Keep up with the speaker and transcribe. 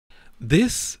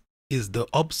This is the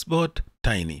OBSBOT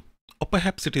Tiny, or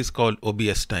perhaps it is called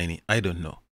OBS Tiny, I don't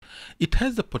know. It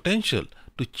has the potential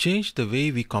to change the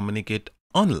way we communicate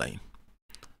online.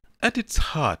 At its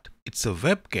heart, it's a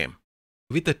webcam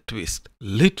with a twist,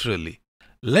 literally.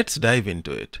 Let's dive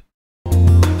into it.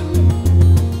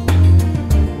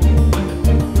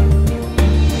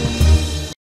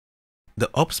 The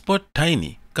OBSBOT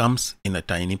Tiny comes in a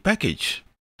tiny package.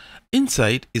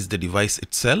 Inside is the device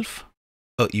itself,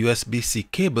 a USB-C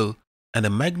cable, and a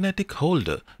magnetic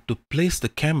holder to place the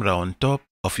camera on top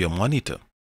of your monitor.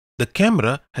 The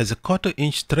camera has a 1/4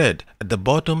 inch thread at the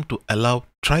bottom to allow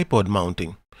tripod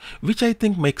mounting, which I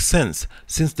think makes sense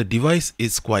since the device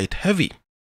is quite heavy.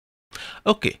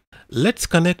 Okay, let's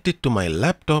connect it to my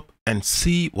laptop and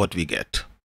see what we get.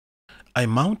 I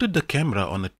mounted the camera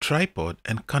on a tripod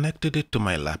and connected it to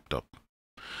my laptop.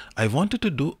 I wanted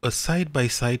to do a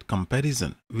side-by-side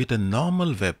comparison with a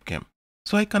normal webcam,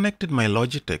 so I connected my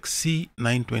Logitech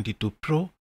C922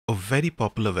 Pro, a very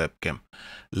popular webcam.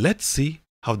 Let's see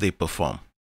how they perform.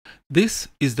 This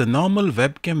is the normal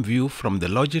webcam view from the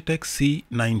Logitech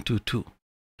C922.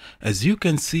 As you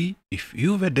can see, if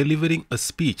you were delivering a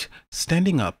speech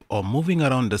standing up or moving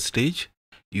around the stage,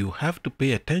 you have to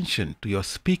pay attention to your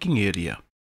speaking area.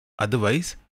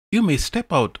 Otherwise, you may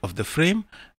step out of the frame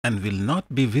and will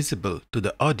not be visible to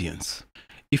the audience.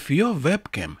 If your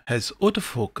webcam has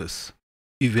autofocus,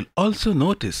 you will also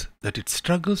notice that it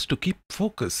struggles to keep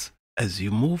focus as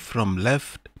you move from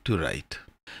left to right.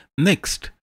 Next,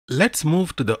 let's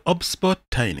move to the OBSBOT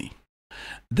Tiny.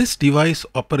 This device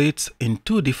operates in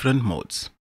 2 different modes.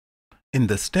 In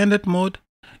the standard mode,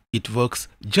 it works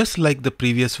just like the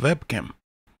previous webcam.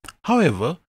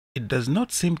 However, it does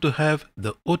not seem to have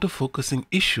the autofocusing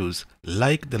issues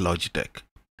like the Logitech.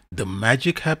 The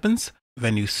magic happens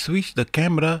when you switch the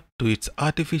camera to its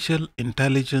artificial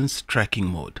intelligence tracking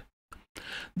mode.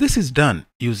 This is done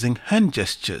using hand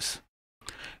gestures.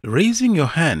 Raising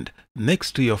your hand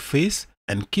next to your face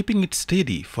and keeping it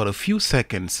steady for a few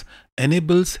seconds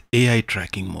enables AI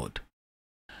tracking mode.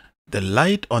 The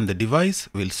light on the device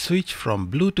will switch from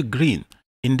blue to green,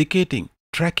 indicating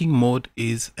tracking mode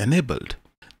is enabled.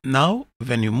 Now,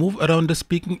 when you move around the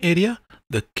speaking area,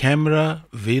 the camera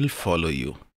will follow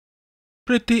you.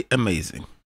 Pretty amazing.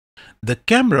 The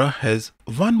camera has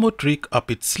one more trick up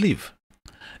its sleeve.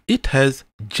 It has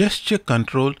gesture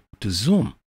control to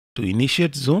zoom. To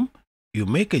initiate zoom, you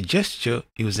make a gesture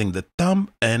using the thumb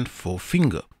and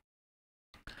forefinger.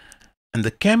 And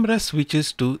the camera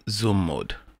switches to zoom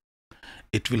mode.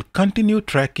 It will continue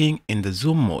tracking in the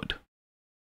zoom mode.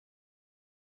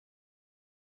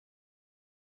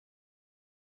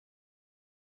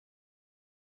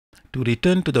 To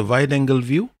return to the wide-angle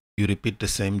view, you repeat the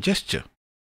same gesture.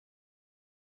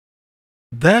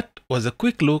 That was a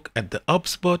quick look at the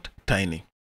OBSBOT Tiny.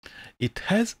 It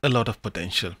has a lot of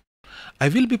potential. I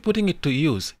will be putting it to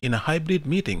use in a hybrid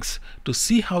meetings to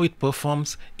see how it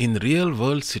performs in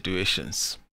real-world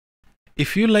situations.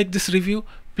 If you like this review,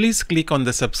 please click on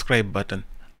the subscribe button.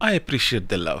 I appreciate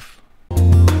the love.